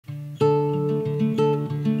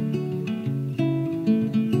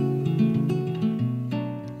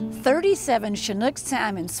37 Chinook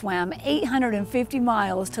salmon swam 850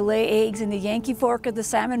 miles to lay eggs in the Yankee Fork of the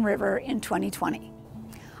Salmon River in 2020.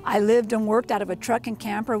 I lived and worked out of a truck and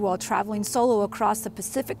camper while traveling solo across the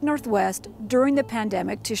Pacific Northwest during the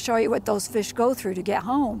pandemic to show you what those fish go through to get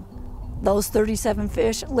home. Those 37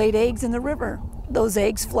 fish laid eggs in the river. Those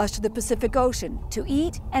eggs flushed to the Pacific Ocean to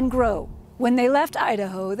eat and grow. When they left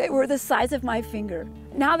Idaho, they were the size of my finger.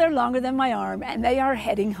 Now they're longer than my arm, and they are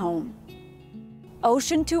heading home.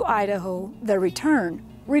 Ocean to Idaho, The Return,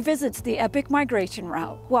 revisits the epic migration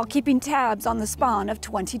route while keeping tabs on the spawn of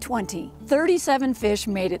 2020. 37 fish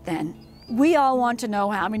made it then. We all want to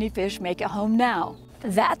know how many fish make it home now.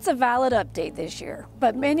 That's a valid update this year,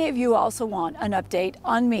 but many of you also want an update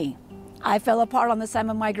on me. I fell apart on the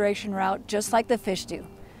salmon migration route just like the fish do.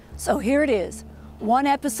 So here it is, one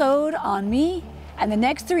episode on me and the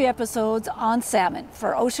next 3 episodes on salmon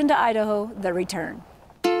for Ocean to Idaho, The Return.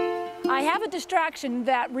 I have a distraction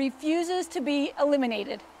that refuses to be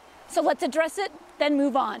eliminated. So let's address it, then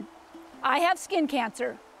move on. I have skin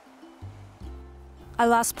cancer. I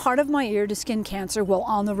lost part of my ear to skin cancer while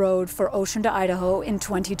on the road for Ocean to Idaho in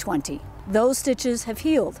 2020. Those stitches have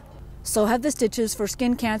healed. So have the stitches for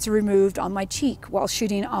skin cancer removed on my cheek while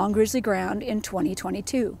shooting on Grizzly Ground in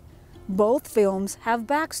 2022. Both films have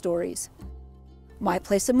backstories. My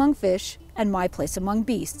Place Among Fish and My Place Among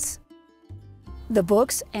Beasts. The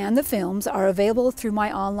books and the films are available through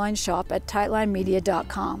my online shop at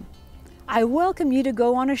tightlinemedia.com. I welcome you to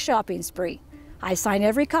go on a shopping spree. I sign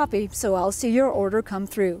every copy, so I'll see your order come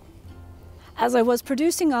through. As I was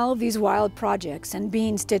producing all of these wild projects and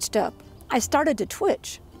being stitched up, I started to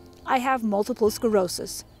twitch. I have multiple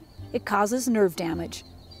sclerosis. It causes nerve damage.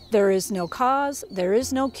 There is no cause, there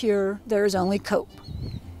is no cure, there is only cope.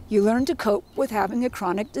 You learn to cope with having a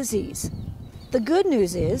chronic disease. The good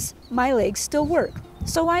news is, my legs still work,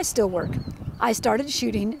 so I still work. I started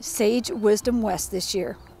shooting Sage Wisdom West this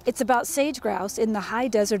year. It's about sage grouse in the high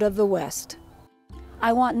desert of the West.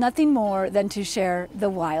 I want nothing more than to share the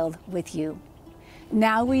wild with you.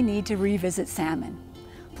 Now we need to revisit salmon.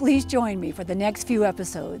 Please join me for the next few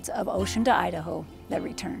episodes of Ocean to Idaho, The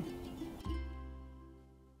Return.